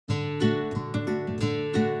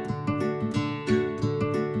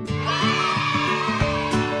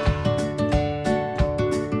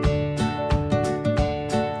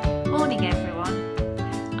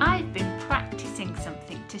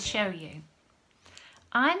show you.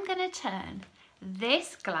 I'm going to turn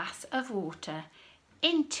this glass of water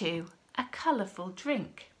into a colourful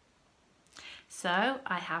drink. So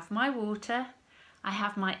I have my water, I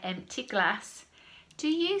have my empty glass. Do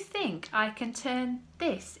you think I can turn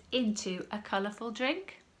this into a colourful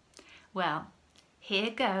drink? Well,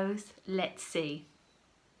 here goes, let's see.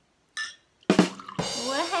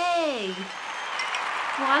 Way!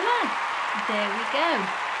 Voila! There we go.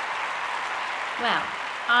 Well,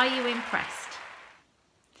 are you impressed?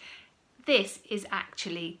 This is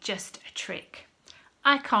actually just a trick.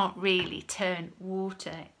 I can't really turn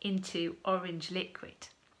water into orange liquid.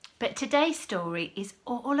 But today's story is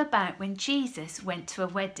all about when Jesus went to a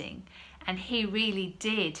wedding and he really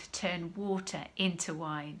did turn water into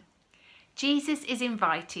wine. Jesus is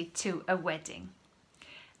invited to a wedding.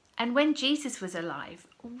 And when Jesus was alive,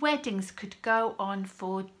 weddings could go on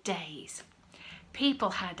for days.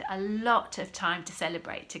 People had a lot of time to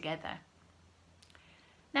celebrate together.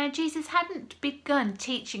 Now, Jesus hadn't begun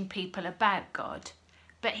teaching people about God,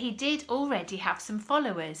 but he did already have some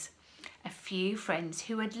followers, a few friends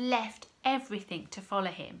who had left everything to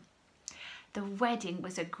follow him. The wedding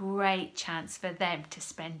was a great chance for them to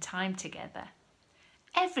spend time together.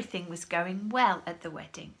 Everything was going well at the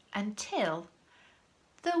wedding until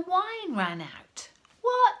the wine ran out.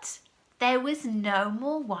 What? There was no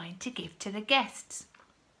more wine to give to the guests.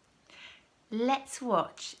 Let's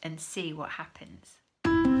watch and see what happens.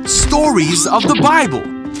 Stories of the Bible.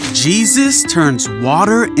 Jesus turns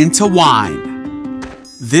water into wine.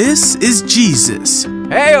 This is Jesus,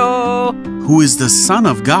 Heyo! who is the Son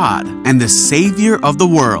of God and the Savior of the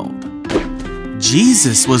world.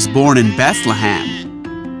 Jesus was born in Bethlehem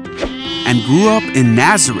and grew up in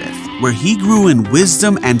Nazareth, where he grew in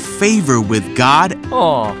wisdom and favor with God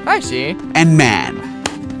I see. and man.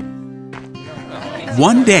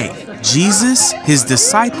 One day, Jesus, his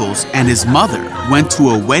disciples, and his mother went to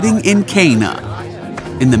a wedding in Cana.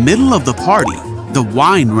 In the middle of the party, the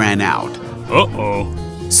wine ran out.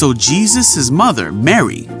 So Jesus' mother,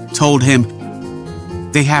 Mary, told him,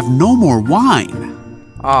 "They have no more wine."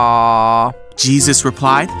 Aww. Jesus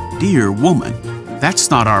replied, "Dear woman, that's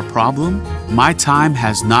not our problem. My time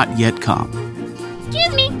has not yet come."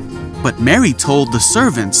 Excuse me. But Mary told the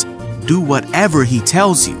servants, "Do whatever he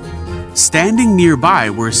tells you." Standing nearby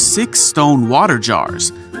were 6 stone water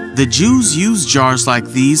jars. The Jews used jars like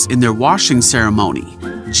these in their washing ceremony.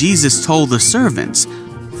 Jesus told the servants,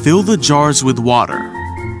 "Fill the jars with water."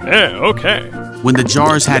 Okay. When the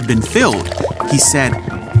jars had been filled, he said,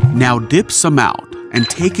 "Now dip some out and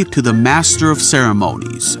take it to the master of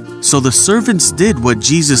ceremonies." So the servants did what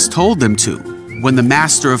Jesus told them to. When the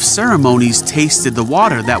master of ceremonies tasted the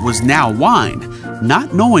water that was now wine,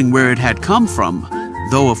 not knowing where it had come from,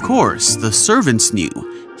 though of course the servants knew,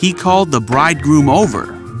 he called the bridegroom over.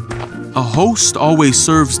 A host always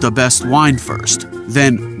serves the best wine first.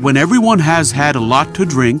 Then, when everyone has had a lot to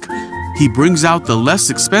drink, he brings out the less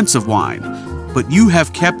expensive wine. But you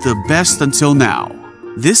have kept the best until now.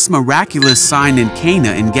 This miraculous sign in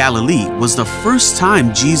Cana in Galilee was the first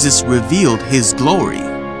time Jesus revealed his glory,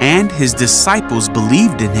 and his disciples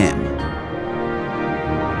believed in him.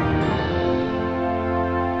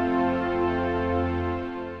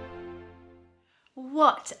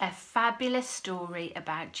 What a fabulous story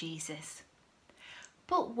about Jesus.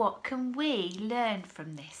 But what can we learn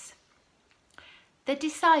from this? The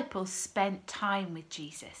disciples spent time with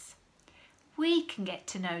Jesus. We can get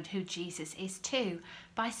to know who Jesus is too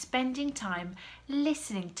by spending time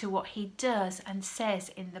listening to what he does and says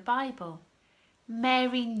in the Bible.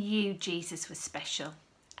 Mary knew Jesus was special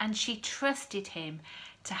and she trusted him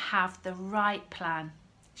to have the right plan.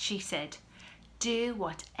 She said, "Do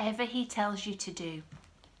whatever he tells you to do."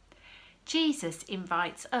 Jesus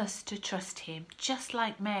invites us to trust him just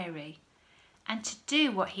like Mary and to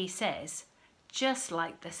do what he says just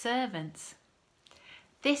like the servants.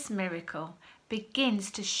 This miracle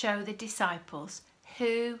begins to show the disciples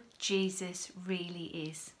who Jesus really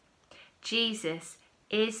is. Jesus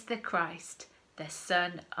is the Christ, the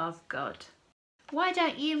Son of God. Why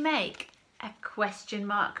don't you make a question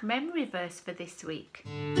mark memory verse for this week?